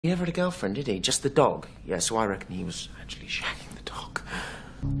He never had a girlfriend, did he? Just the dog? Yeah, so I reckon he was actually shagging the dog.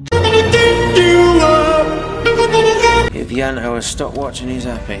 If Ianto has stopped watching, he's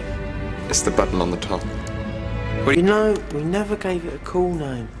happy. It's the button on the top. You know, we never gave it a cool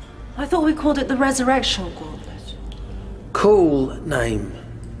name. I thought we called it the Resurrection Gauntlet. Cool name.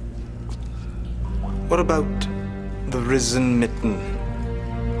 What about the Risen Mitten?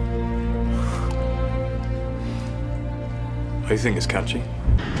 I think it's catchy.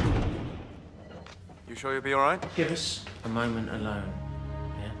 You sure you'll be all right? Give us a moment alone,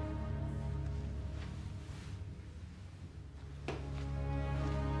 yeah?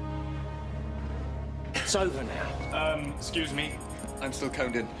 It's over now. Excuse me. I'm still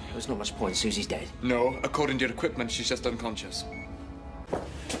counting. There's not much point. Susie's dead. No, according to your equipment, she's just unconscious. Oh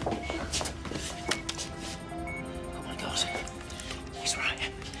my God. He's right.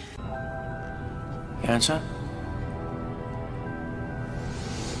 Your answer?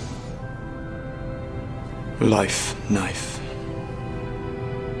 Life knife.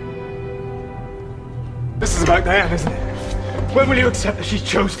 This is about Diane, isn't it? When will you accept that she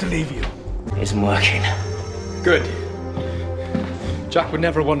chose to leave you? It isn't working. Good. Jack would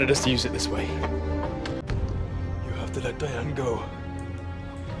never have wanted us to use it this way. You have to let Diane go.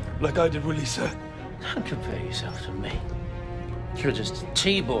 Like I did with Lisa. Don't compare yourself to me. You're just a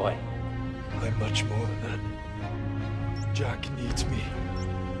T-boy. I'm much more than that. Jack needs me.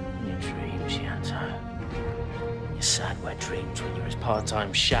 Your dreams, Ianto. Your sad, wet dreams when you're his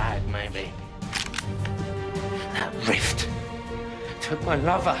part-time shag, maybe. That rift took my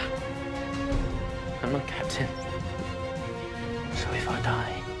lover. I'm not captain. So if I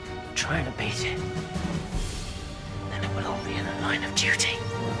die trying to beat it, then it will all be in the line of duty.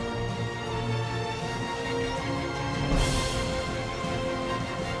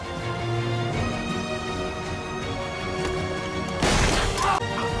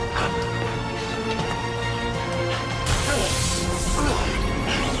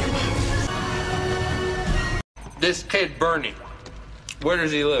 This kid, Bernie, where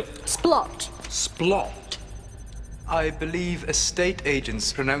does he live? Splot. Splot. I believe estate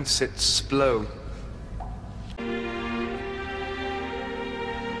agents pronounce it Splo.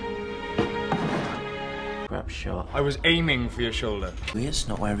 Grab shot. I was aiming for your shoulder. It's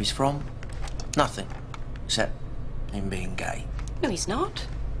not where he's from. Nothing. Except him being gay. No, he's not.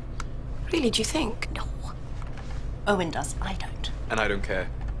 Really, do you think? No. Owen does, I don't. And I don't care.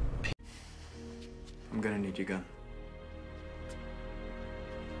 I'm gonna need your gun.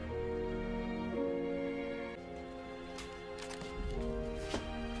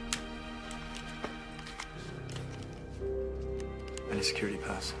 And a security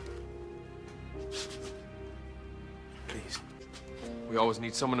pass. Please. We always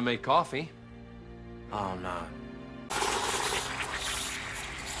need someone to make coffee. Oh, no.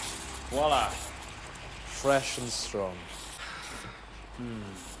 Voila. Fresh and strong.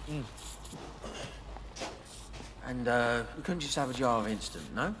 And, we couldn't just have a jar of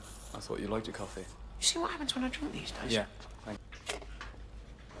instant, no? I thought you liked your coffee. You see what happens when I drink these days? Yeah. Thank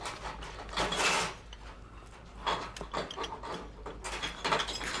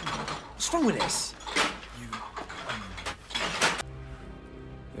What's wrong with this? You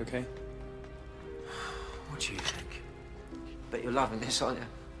okay? What do you think? Bet you're loving this, aren't you?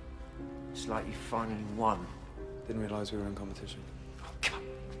 It's like you finally won. Didn't realise we were in competition. Oh, come on.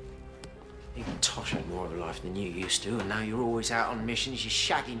 Even Tosh had more of a life than you used to, and now you're always out on missions, you're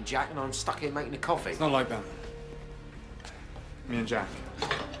shagging Jack, and I'm stuck here making a coffee. It's not like that. Me and Jack.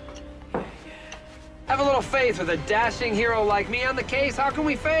 Have a little faith with a dashing hero like me on the case. How can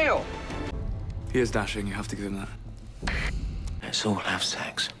we fail? He is dashing, you have to give him that. Let's all have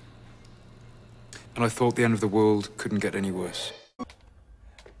sex. And I thought the end of the world couldn't get any worse.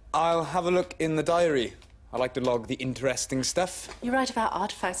 I'll have a look in the diary. I like to log the interesting stuff. You write about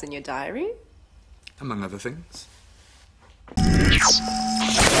artifacts in your diary? Among other things.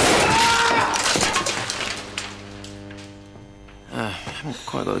 I haven't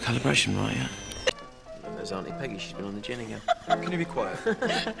quite got the calibration right yet. There's Auntie Peggy, she's been on the gin again. Can you be quiet?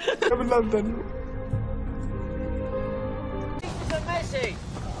 I'm in London.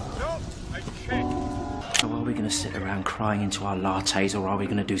 So are we going to sit around crying into our lattes, or are we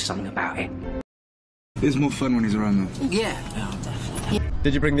going to do something about it? It's more fun when he's around, though. Yeah. Oh, definitely.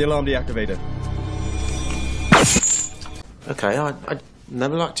 Did you bring the alarm deactivator? Okay, I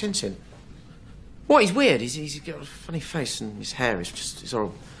never liked Tintin. What, he's weird. He's got a funny face and his hair is just... it's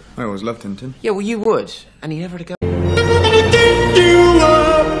horrible. I always loved Tintin. Yeah, well, you would. And he never had a go...